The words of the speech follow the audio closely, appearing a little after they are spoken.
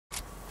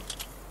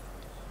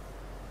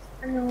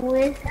I know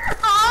it.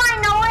 Oh, I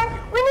know it.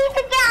 We need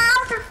to get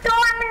out the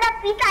storm and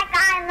defeat that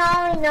guy.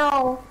 I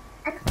know.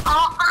 That's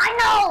all I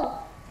know.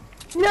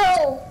 No.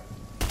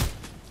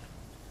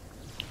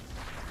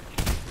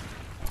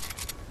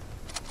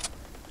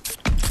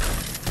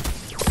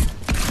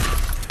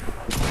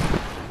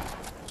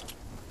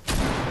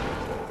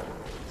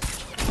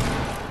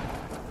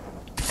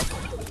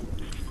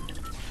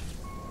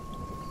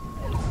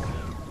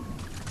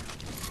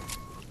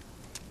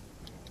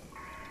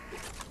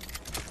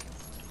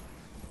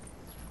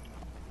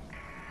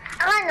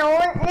 I know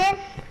this.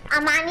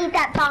 I need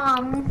that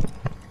bomb.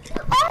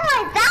 Oh my,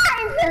 that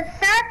is a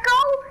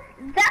circle.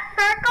 That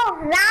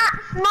circle's that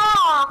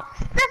small.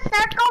 The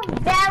circle's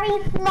very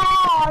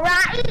small,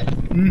 right?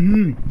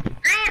 Mm-hmm.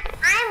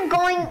 I'm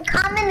going.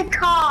 Come in the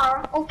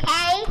car,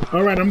 okay?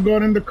 All right, I'm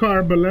going in the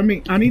car, but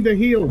I need to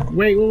heal.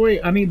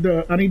 Wait. I need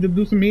to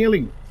do some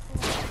healing.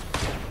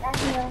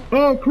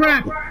 Oh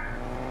crap!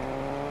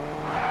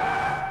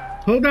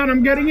 Hold on,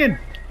 I'm getting in.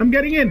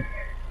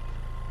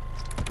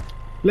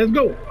 Let's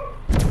go.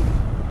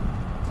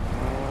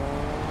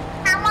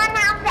 Someone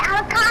has the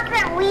helicopter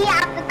and we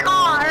have the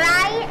car,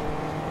 right?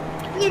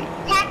 You're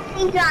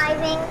taxi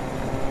driving.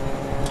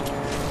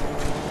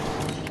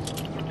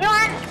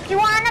 You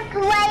want to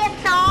play a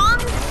song?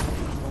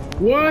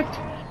 What?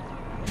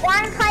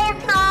 Want to play a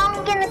song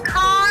in the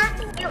car?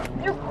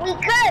 We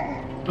could.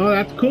 Oh,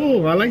 that's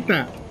cool. I like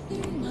that.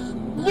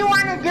 You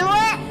want to do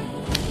it?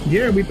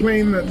 Yeah,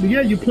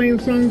 you playing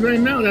songs right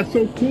now. That's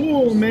so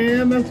cool,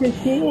 man. That's so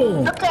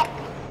cool. Okay.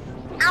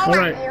 I'll All let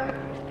right. you.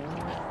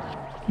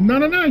 No.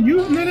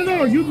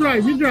 You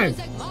drive.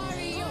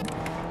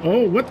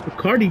 Oh, what?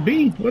 Cardi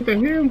B? What the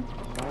hell?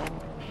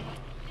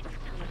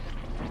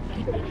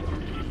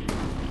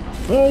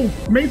 Oh,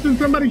 Mason,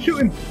 somebody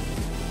shooting.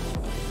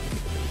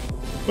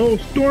 Oh,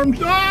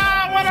 storms.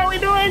 Ah, what are we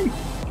doing?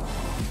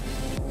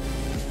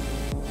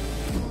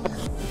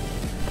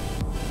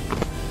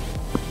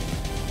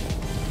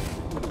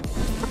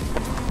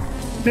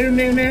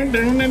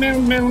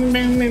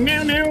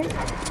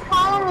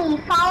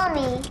 Follow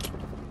me.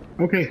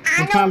 Okay, I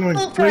I'm know following.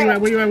 secret.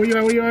 Where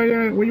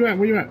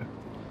you at?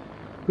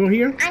 Go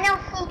here? I know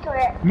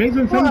secret.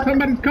 Mason, Look.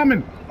 somebody's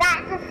coming.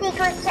 That's a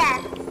secret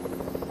chest.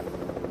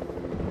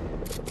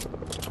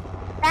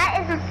 That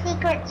is a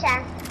secret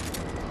chest.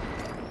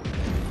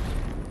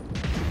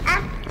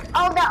 That's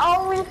the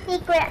only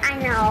secret I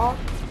know.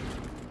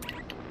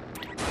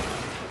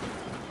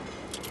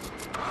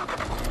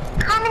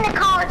 Come in the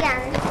car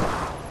again.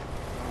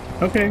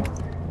 Okay,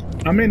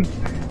 I'm in.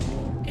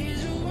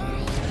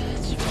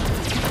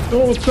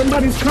 Oh,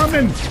 somebody's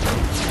coming.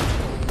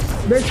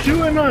 They're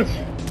shooting us.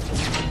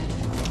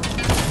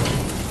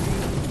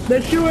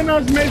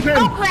 Mason.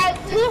 Oh great,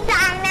 he's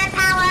dying, that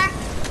power.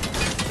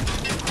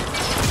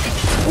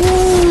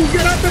 Ooh,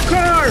 get out the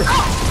car.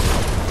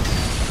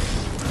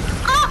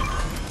 Oh!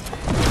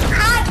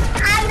 Hide.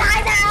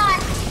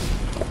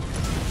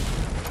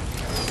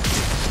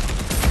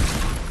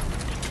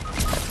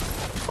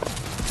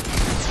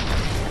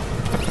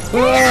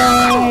 Oh,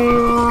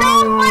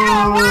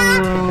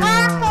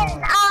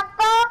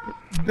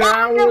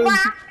 that was.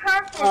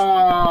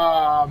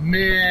 Oh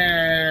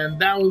man,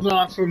 that was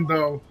awesome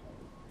though.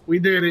 We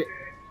did it.